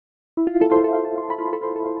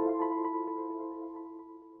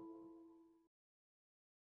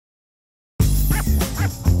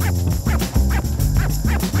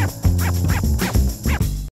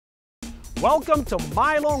Welcome to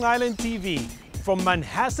My Long Island TV. From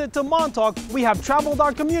Manhasset to Montauk, we have traveled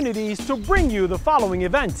our communities to bring you the following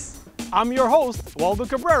events. I'm your host, Waldo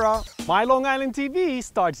Cabrera. My Long Island TV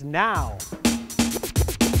starts now.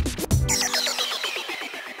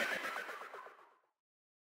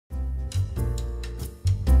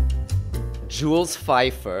 Jules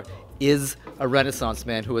Feiffer is a Renaissance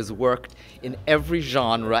man who has worked in every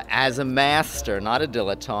genre as a master, not a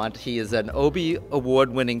dilettante. He is an Obie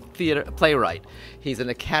Award-winning playwright. He's an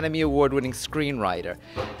Academy Award-winning screenwriter.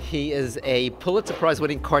 He is a Pulitzer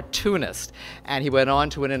Prize-winning cartoonist, and he went on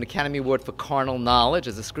to win an Academy Award for Carnal Knowledge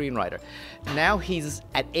as a screenwriter. Now he's,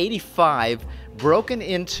 at 85, broken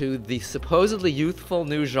into the supposedly youthful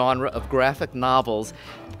new genre of graphic novels.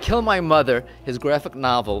 Kill My Mother, his graphic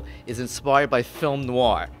novel, is inspired by film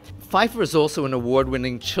noir. Feiffer is also an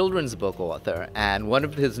award-winning children's book author, and one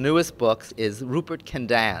of his newest books is Rupert Can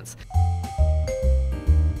Dance.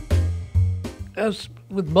 As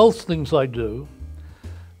with most things I do,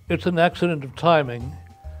 it's an accident of timing,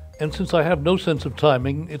 and since I have no sense of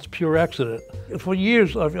timing, it's pure accident. For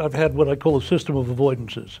years, I've had what I call a system of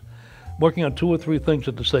avoidances, working on 2 or 3 things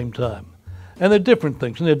at the same time. And they're different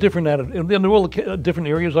things, and they're different and they're all different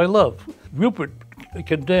areas I love. Rupert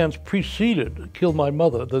Can Dance preceded Kill My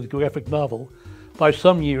Mother, the graphic novel, by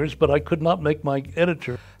some years, but I could not make my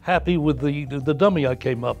editor happy with the dummy I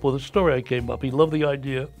came up with, the story I came up. He loved the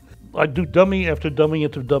idea. I'd do dummy after dummy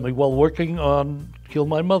after dummy while working on Kill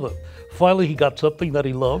My Mother. Finally, he got something that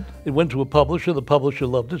he loved. It went to a publisher. The publisher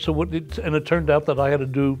loved it. And it turned out that I had to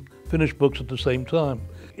do finished books at the same time.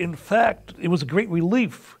 In fact, it was a great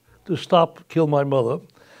relief to stop Kill My Mother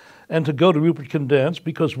and to go to Rupert Can Dance,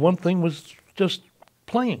 because one thing was just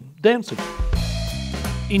playing, dancing.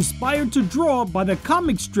 Inspired to draw by the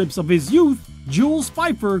comic strips of his youth, Jules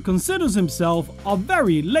Feiffer considers himself a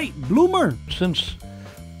very late bloomer. Since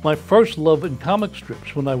my first love in comic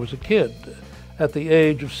strips when I was a kid, at the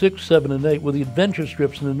age of 6, 7, and 8, were the adventure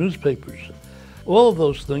strips in the newspapers. All of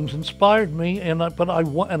those things inspired me, but I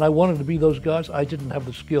wanted to be those guys. I didn't have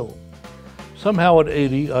the skill. Somehow at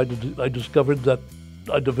 80, I discovered that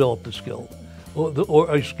I developed a skill,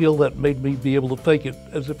 or a skill that made me be able to fake it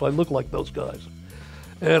as if I looked like those guys.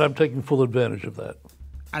 And I'm taking full advantage of that.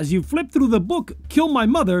 As you flip through the book, Kill My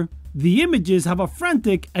Mother, the images have a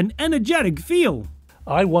frantic and energetic feel.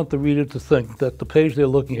 I want the reader to think that the page they're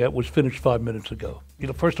looking at was finished 5 minutes ago.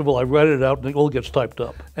 First of all, I write it out and it all gets typed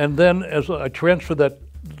up. And then as I transfer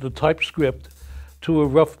the typed script to a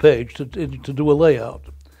rough page to do a layout.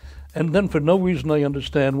 And then for no reason I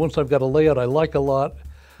understand, once I've got a layout I like a lot,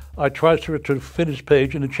 I transfer it to a finished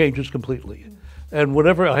page and it changes completely. And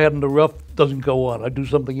whatever I had in the rough doesn't go on. I do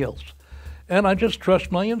something else. And I just trust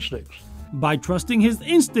my instincts. By trusting his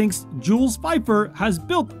instincts, Jules Feiffer has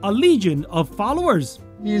built a legion of followers.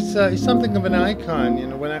 He's something of an icon.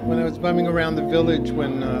 When I was bumming around the village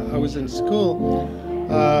when I was in school,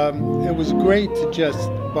 it was great to just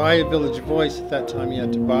buy a Village Voice. At that time, you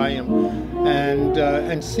had to buy him,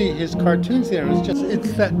 and see his cartoons there.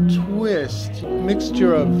 It's that twist,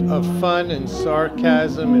 mixture of fun and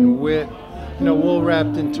sarcasm and wit, all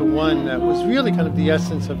wrapped into one. That was really kind of the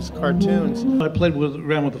essence of his cartoons. I played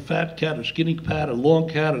around with a fat cat, a skinny cat, a long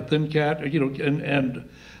cat, a thin cat, and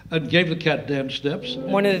gave the cat dance steps.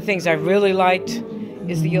 One of the things I really liked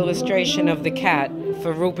is the illustration of the cat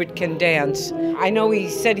for Rupert Can Dance. I know he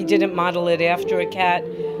said he didn't model it after a cat,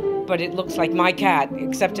 but it looks like my cat,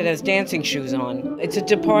 except it has dancing shoes on. It's a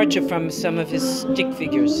departure from some of his stick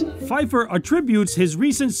figures. Feiffer attributes his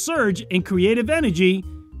recent surge in creative energy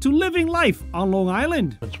to living life on Long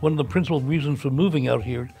Island. It's one of the principal reasons for moving out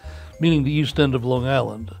here, meaning the East End of Long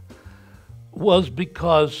Island, was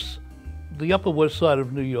because the Upper West Side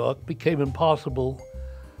of New York became impossible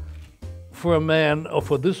for a man, or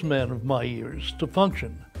for this man of my years, to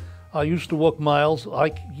function. I used to walk miles. I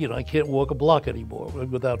can't walk a block anymore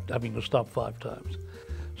without having to stop 5 times.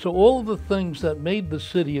 So all of the things that made the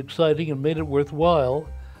city exciting and made it worthwhile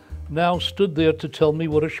now stood there to tell me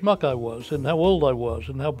what a schmuck I was, and how old I was,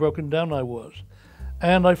 and how broken down I was.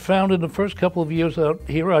 And I found in the first couple of years out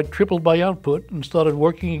here, I tripled my output and started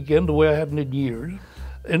working again the way I hadn't in years.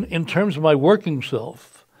 In terms of my working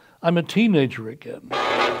self, I'm a teenager again.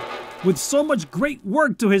 With so much great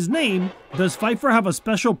work to his name, does Feiffer have a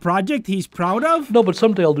special project he's proud of? No, but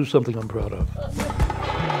someday I'll do something I'm proud of.